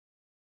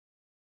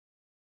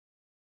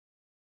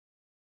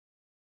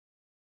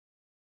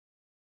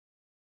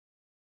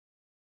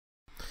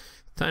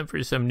time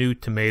for some new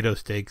tomato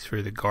stakes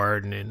for the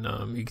garden,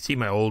 and you can see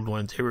my old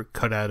ones. They were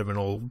cut out of an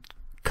old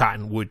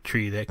cottonwood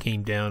tree that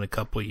came down a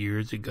couple of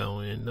years ago,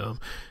 and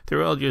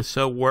they're all just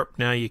so warped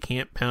now you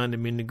can't pound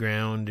them in the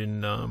ground.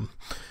 And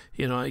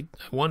I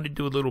wanted to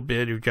do a little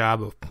better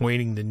job of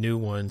pointing the new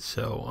ones,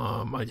 so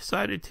I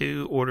decided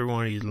to order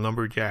one of these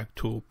LumberJack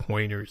tool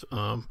pointers.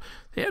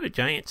 They had a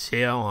giant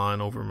sale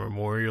on over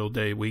Memorial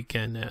Day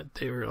weekend that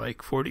they were like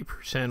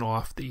 40%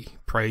 off the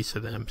price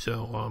of them.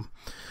 So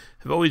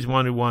I've always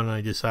wanted one, and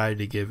I decided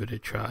to give it a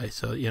try.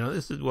 So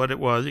this is what it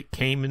was. It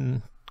came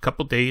in a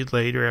couple days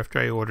later after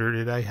I ordered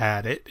it. I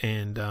had it,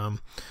 and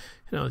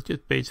it's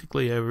just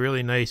basically a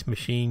really nice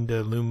machined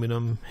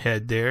aluminum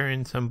head there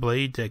and some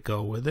blades that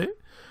go with it.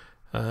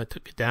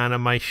 Took it down to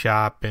my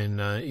shop and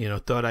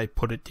thought I'd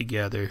put it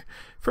together.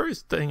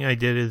 First thing I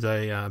did is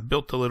I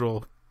built a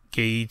little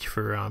gauge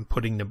for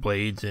putting the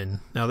blades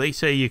in. Now they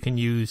say you can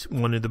use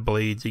one of the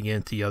blades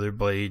against the other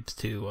blades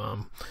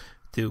to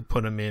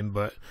put them in,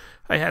 but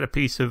I had a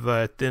piece of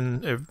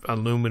thin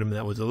aluminum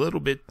that was a little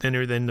bit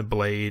thinner than the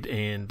blade,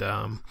 and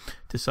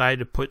decided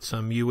to put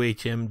some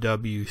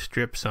UHMW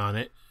strips on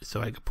it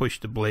so I could push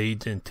the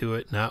blades into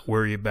it, not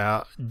worry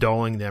about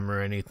dulling them or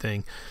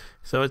anything.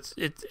 So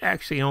it's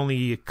actually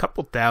only a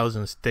couple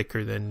thousandths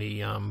thicker than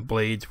the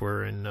blades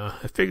were, and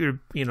I figured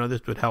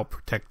this would help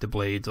protect the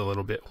blades a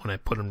little bit when I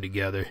put them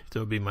together. So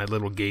it'll be my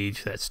little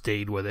gauge that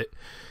stayed with it,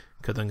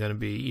 because I'm going to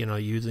be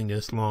using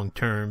this long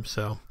term.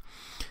 So,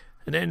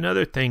 and then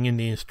another thing in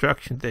the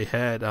instructions they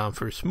had,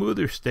 for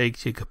smoother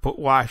stakes you could put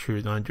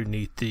washers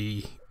underneath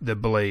the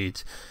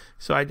blades.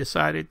 So I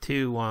decided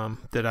to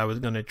that I was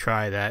going to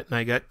try that, and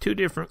I got two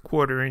different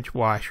 1/4-inch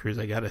washers.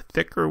 I got a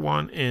thicker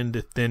one and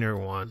a thinner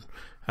one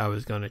I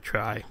was going to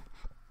try.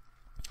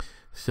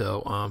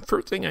 So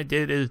first thing I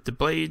did is the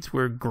blades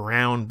were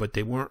ground, but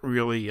they weren't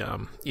really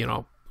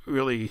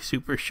really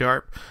super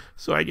sharp.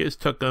 So I just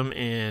took them,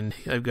 and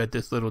I've got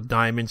this little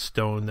diamond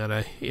stone that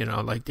I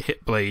like to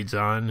hit blades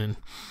on, and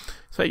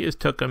so I just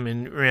took them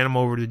and ran them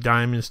over the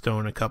diamond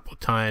stone a couple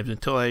times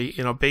until I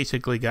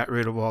basically got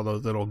rid of all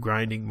those little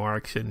grinding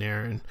marks in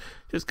there, and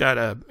just got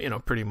a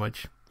pretty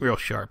much real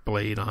sharp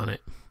blade on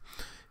it.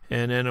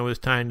 And then it was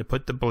time to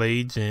put the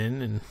blades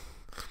in, and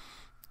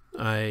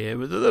it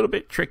was a little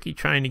bit tricky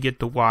trying to get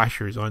the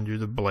washers under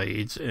the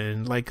blades,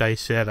 and like I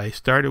said, I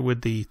started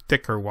with the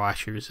thicker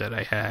washers that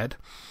I had,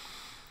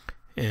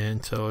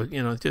 and so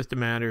it's just a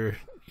matter of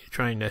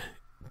trying to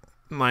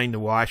line the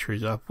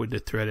washers up with the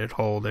threaded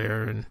hole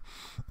there and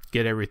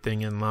get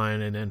everything in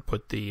line, and then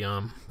put the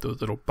those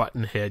little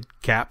button head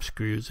cap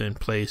screws in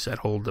place that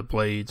hold the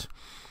blades.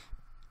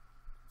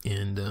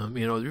 And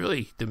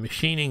really the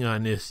machining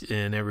on this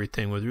and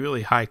everything was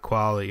really high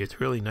quality.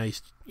 It's really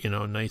nice,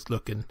 nice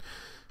looking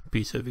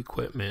piece of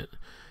equipment.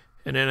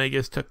 And then I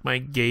just took my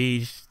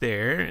gauge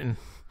there, and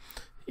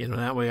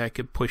that way I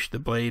could push the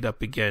blade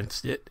up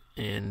against it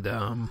and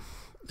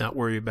not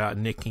worry about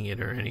nicking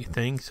it or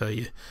anything. So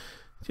you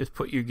just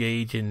put your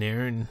gauge in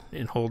there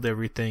and hold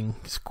everything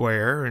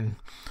square and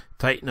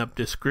tighten up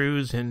the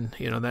screws, and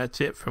that's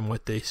it from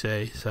what they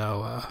say.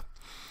 So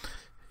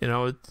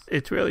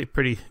it's really a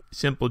pretty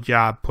simple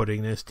job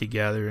putting this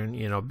together,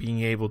 and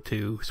being able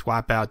to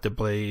swap out the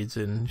blades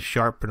and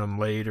sharpen them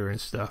later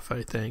and stuff,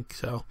 I think.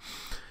 So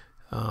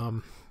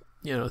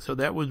so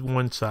that was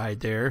one side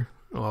there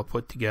all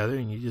put together,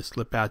 and you just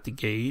slip out the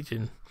gauge,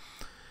 and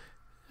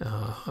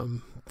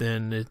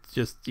then it's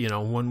just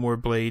one more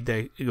blade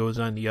that goes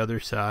on the other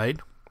side.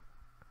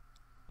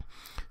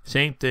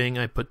 Same thing,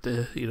 I put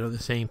the the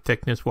same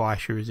thickness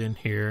washers in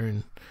here,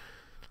 and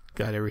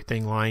got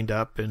everything lined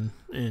up and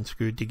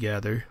screwed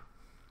together.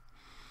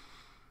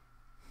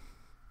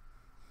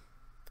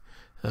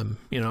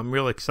 I'm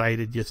real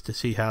excited just to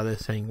see how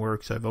this thing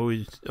works. I've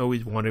always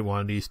wanted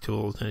one of these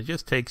tools, and it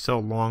just takes so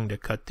long to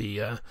cut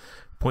the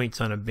points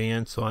on a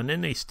bandsaw, and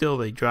then they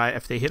dry.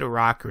 If they hit a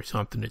rock or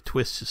something, it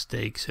twists the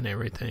stakes and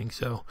everything.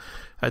 So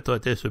I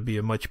thought this would be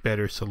a much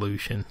better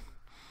solution.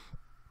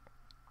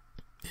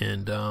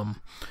 And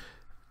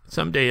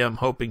someday I'm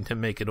hoping to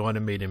make an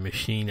automated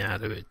machine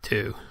out of it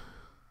too.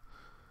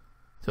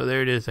 So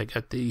there it is. I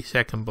got the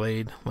second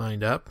blade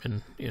lined up,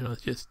 and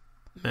it's just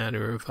a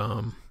matter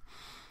of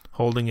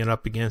holding it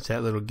up against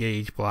that little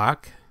gauge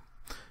block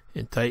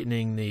and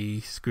tightening the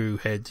screw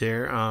heads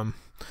there. You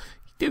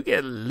do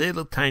get a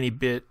little tiny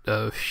bit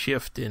of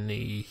shift in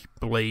the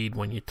blade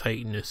when you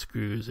tighten the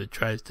screws. It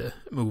tries to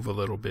move a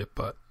little bit,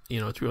 but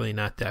it's really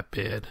not that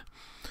bad.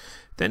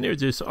 Then there's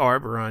this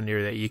arbor on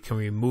there that you can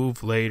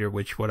remove later,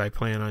 which what I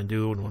plan on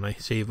doing when I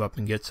save up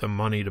and get some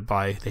money to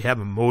buy. They have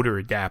a motor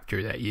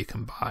adapter that you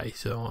can buy,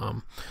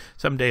 so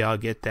someday I'll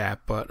get that.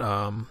 But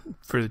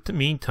for the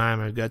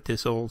meantime, I've got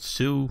this old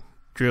Sioux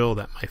drill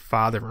that my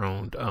father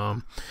owned.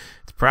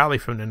 It's probably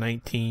from the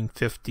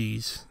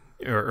 1950s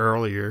or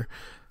earlier.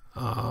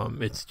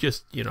 It's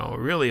just a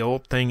really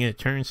old thing. It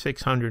turns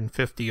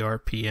 650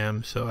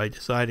 RPM, so I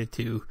decided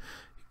to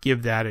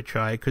give that a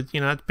try, because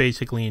it's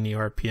basically in the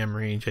RPM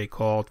range I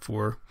called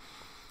for.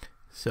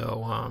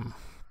 So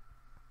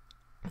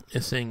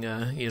this thing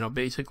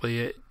basically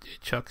it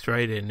chucks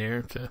right in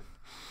there. So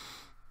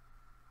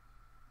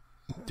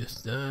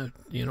Just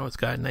it's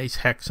got a nice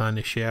hex on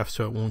the shaft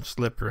so it won't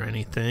slip or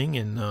anything,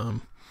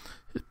 and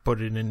just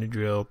put it in the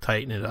drill,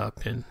 tighten it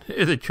up. And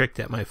it's a trick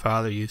that my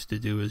father used to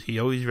do, is he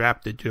always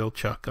wrapped the drill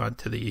chuck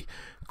onto the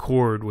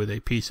cord with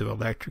a piece of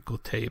electrical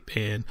tape.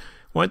 And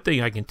one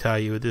thing I can tell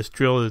you, this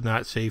drill is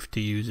not safe to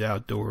use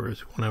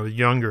outdoors. When I was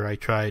younger, I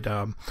tried,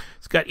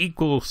 it's got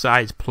equal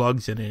size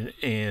plugs in it,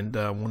 and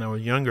when I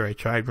was younger, I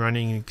tried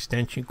running an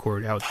extension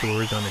cord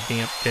outdoors on a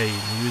damp day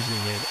and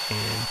using it,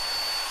 and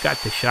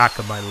got the shock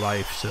of my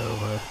life.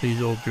 So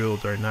these old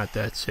drills are not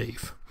that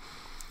safe.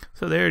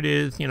 So there it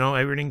is,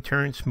 everything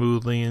turned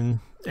smoothly and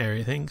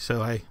everything.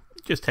 So I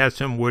just had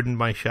some wood in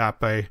my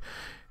shop I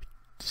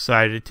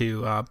decided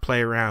to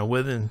play around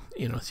with and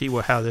see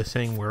how this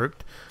thing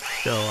worked.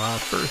 So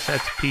first,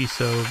 that's a piece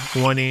of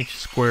 1-inch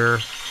square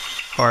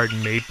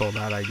hardened maple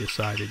that I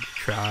decided to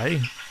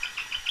try,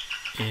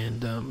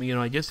 and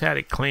I just had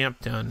it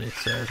clamped on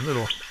this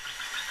little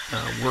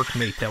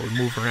workmate that would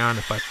move around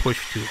if I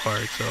pushed too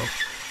hard.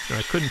 So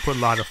I couldn't put a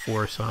lot of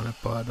force on it,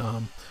 but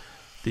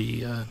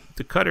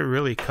the cutter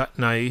really cut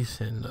nice,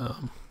 and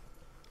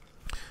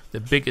the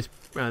biggest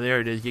there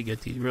it is. You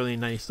get these really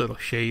nice little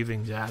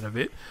shavings out of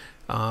it.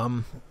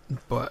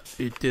 But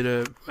it did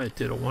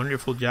a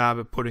wonderful job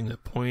at putting the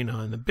point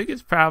on. The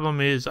biggest problem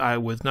is I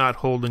was not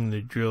holding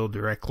the drill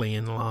directly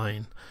in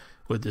line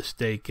with the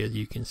stake, as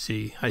you can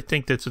see. I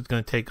think this is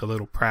going to take a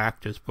little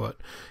practice, but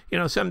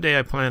someday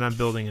I plan on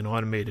building an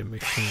automated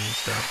machine.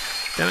 So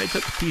then I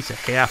took a piece of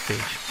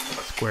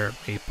 1/2-inch square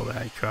maple that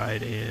I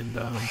tried, and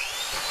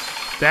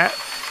that,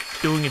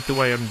 doing it the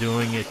way I'm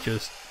doing it,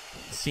 just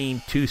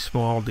seemed too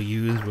small to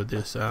use with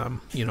this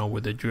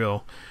with the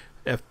drill.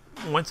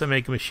 Once I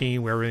make a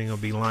machine where everything will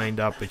be lined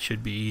up, it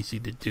should be easy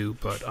to do.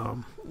 But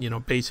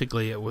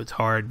basically it was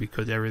hard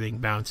because everything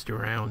bounced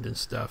around and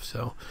stuff.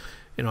 So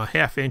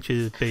 1/2 inch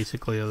is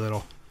basically a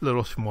little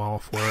small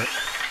for it.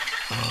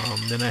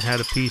 Then I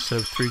had a piece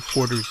of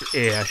 3/4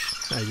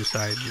 ash I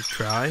decided to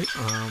try.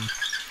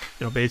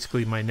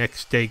 Basically my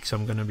next steaks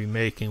I'm going to be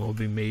making will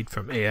be made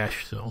from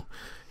ash, so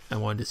I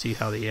wanted to see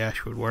how the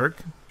ash would work.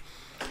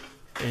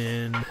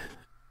 And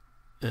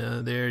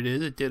there it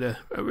is. It did a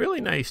really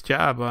nice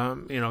job.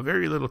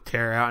 Very little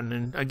tear out, and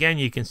then again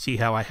you can see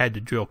how I had to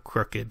drill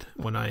crooked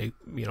when I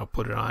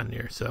put it on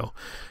there. So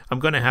I'm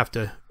going to have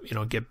to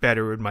get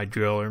better with my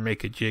drill or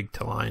make a jig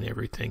to line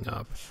everything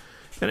up.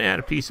 Then I had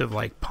a piece of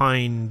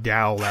pine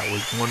dowel that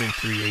was 1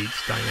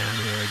 3/8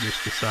 diameter. I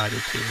just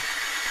decided to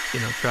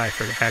try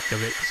for the heck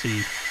of it and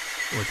see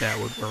what that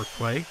would work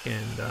like,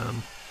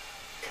 and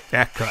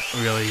that cut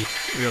really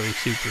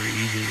super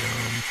easy.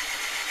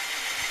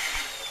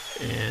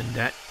 And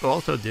that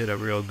also did a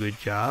real good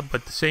job,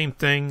 but the same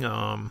thing,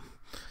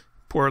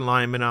 poor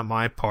alignment on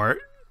my part,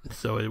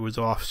 so it was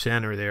off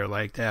center there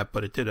like that,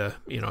 but it did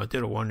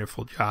a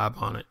wonderful job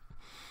on it.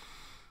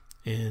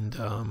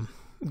 And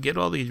get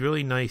all these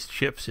really nice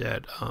chips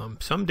that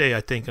someday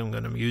I think I'm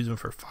going to use them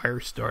for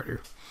fire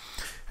starter.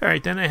 All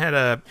right, then I had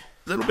a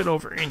little bit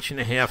over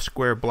 1.5 inch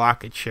square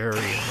block of cherry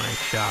in my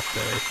shop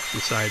that I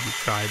decided to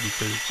try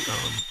because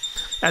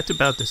that's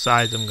about the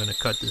size I'm going to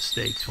cut the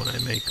steaks when I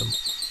make them.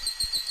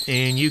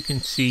 And you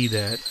can see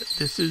that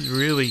this is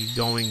really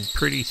going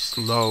pretty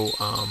slow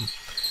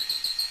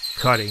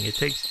cutting. It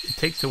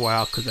takes a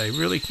while because I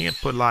really can't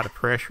put a lot of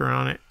pressure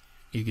on it.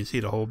 You can see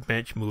the whole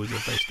bench moves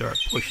if I start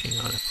pushing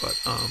on it. But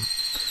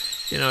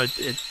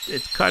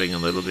it's cutting a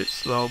little bit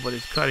slow, but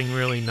it's cutting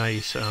really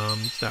nice.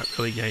 It's not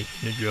really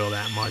yanking the drill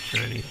that much or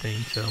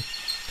anything. So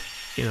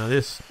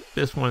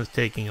this one's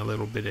taking a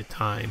little bit of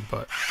time,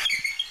 but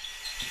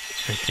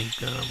I think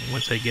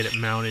once I get it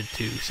mounted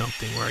to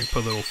something where I can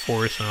put a little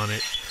force on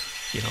it,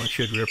 it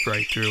should rip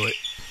right through it.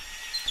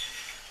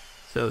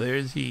 So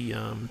there's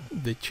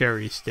the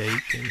cherry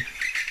steak, and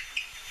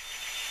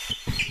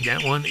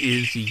that one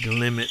is the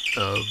limit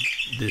of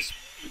this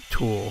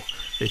tool.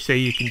 They say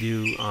you can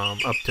do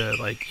up to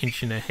 1.5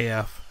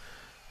 inch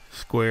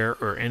square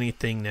or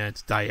anything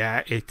that's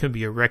it could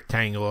be a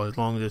rectangle as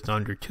long as it's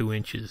under 2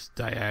 inches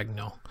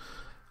diagonal.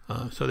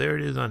 So there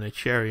it is on the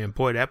cherry, and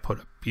boy, that put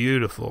a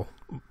beautiful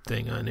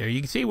thing on there. You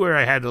can see where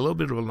I had a little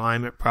bit of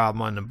alignment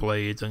problem on the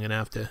blades. I'm gonna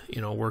have to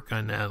work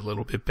on that a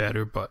little bit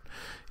better, but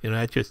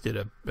that just did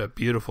a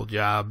beautiful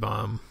job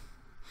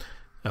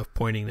of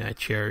pointing that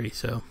cherry.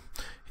 So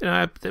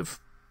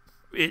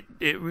it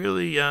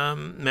really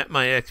met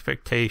my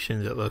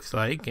expectations, it looks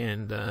like,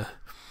 and it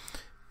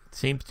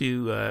seems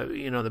to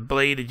the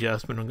blade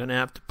adjustment, I'm gonna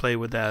have to play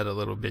with that a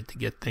little bit to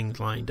get things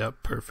lined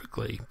up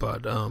perfectly,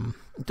 but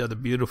it did a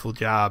beautiful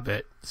job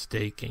at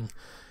staking.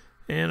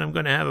 And I'm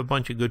going to have a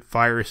bunch of good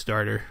fire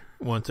starter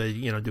once I,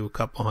 do a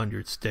couple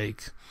hundred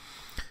steaks.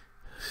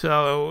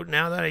 So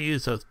now that I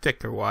use those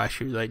thicker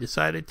washers, I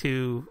decided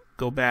to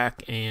go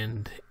back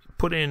and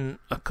put in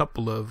a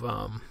couple of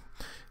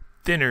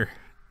the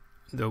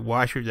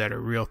washers that are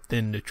real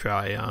thin to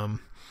try.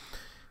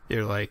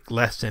 They're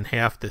less than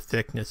half the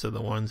thickness of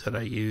the ones that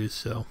I use.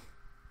 So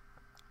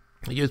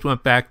I just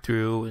went back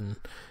through and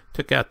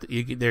took out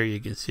there you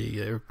can see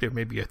they're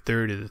maybe a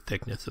third of the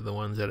thickness of the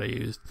ones that I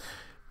used.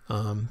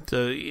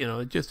 So, you know,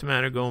 it's just a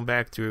matter of going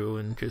back through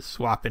and just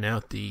swapping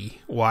out the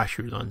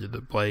washers under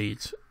the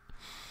blades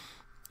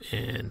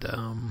and,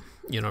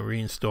 you know,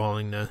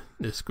 reinstalling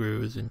the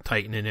screws and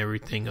tightening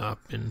everything up.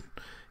 And,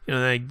 you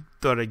know, I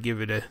thought I'd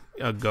give it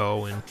a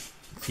go and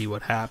see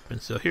what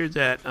happens. So here's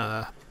that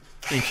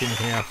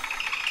 1.5-inch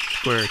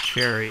square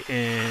cherry,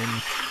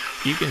 and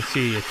you can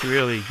see it's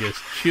really just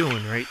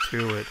chewing right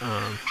through it.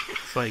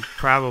 It's like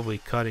probably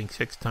cutting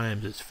 6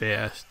 times as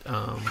fast.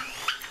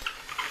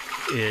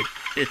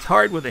 It's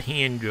hard with a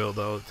hand drill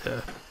though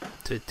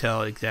to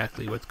tell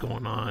exactly what's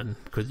going on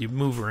because you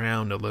move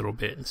around a little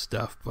bit and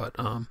stuff. But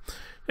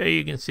there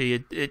you can see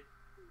it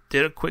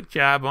did a quick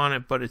job on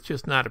it, but it's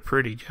just not a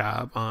pretty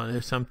job.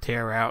 There's some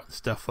tear out and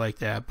stuff like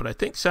that. But I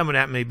think some of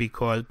that may be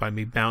caused by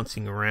me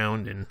bouncing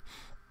around, and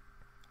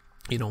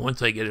you know,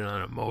 once I get it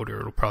on a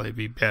motor, it'll probably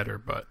be better.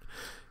 But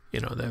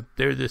you know,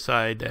 there's the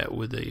side that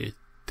with a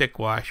thick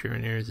washer,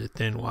 and there's a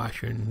thin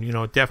washer, and you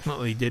know, it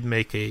definitely did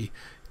make a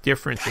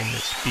difference in the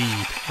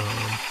speed.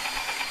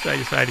 So I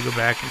decided to go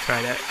back and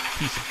try that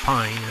piece of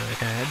pine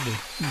that I had, the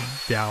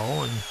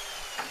dowel, and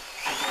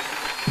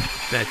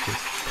that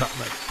just cut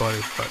like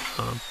butter. But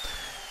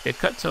it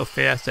cut so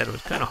fast that it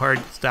was kind of hard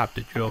to stop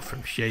the drill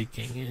from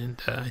shaking,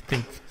 and I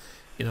think,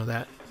 you know,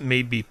 that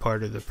may be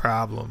part of the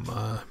problem.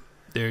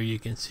 There you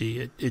can see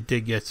it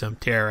did get some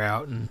tear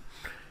out and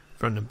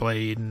from the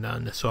blade, and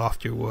on the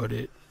softer wood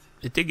it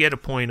did get a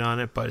point on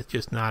it, but it's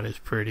just not as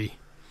pretty.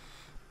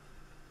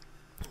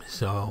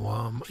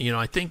 So, you know,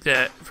 I think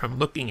that from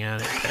looking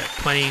at it, that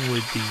playing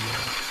with the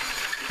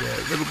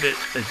little bit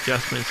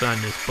adjustments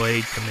on this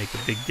blade can make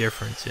a big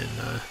difference in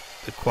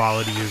the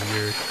quality of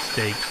your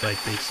steaks,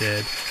 like they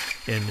said,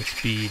 and the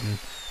speed. And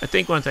I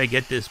think once I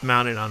get this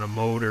mounted on a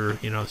motor,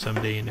 you know,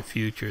 someday in the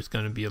future, it's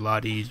going to be a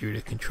lot easier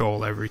to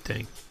control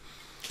everything.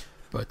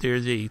 But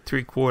there's a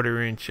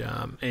 3/4-inch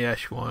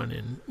ash one,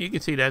 and you can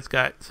see that's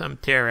got some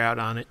tear out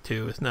on it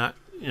too. It's not,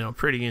 you know,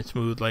 pretty and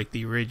smooth like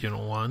the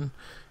original one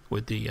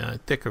with the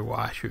thicker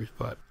washers,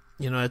 but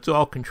you know, it's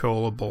all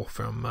controllable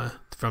from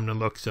the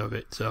looks of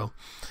it. So,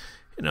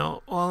 you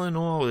know, all in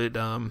all,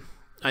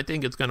 I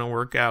think it's going to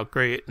work out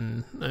great.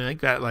 And I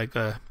got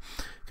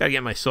got to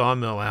get my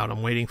sawmill out.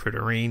 I'm waiting for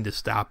the rain to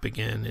stop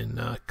again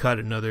and cut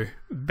another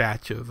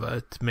batch of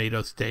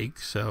tomato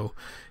steaks. So,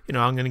 you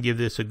know, I'm going to give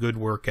this a good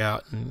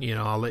workout, and you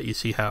know, I'll let you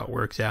see how it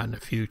works out in the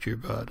future.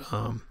 But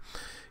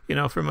you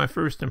know, for my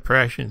first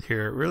impressions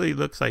here, it really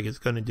looks like it's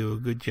going to do a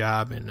good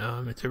job, and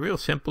it's a real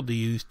simple to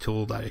use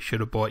tool that I should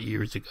have bought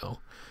years ago.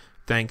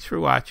 Thanks for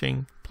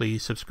watching.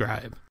 Please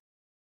subscribe.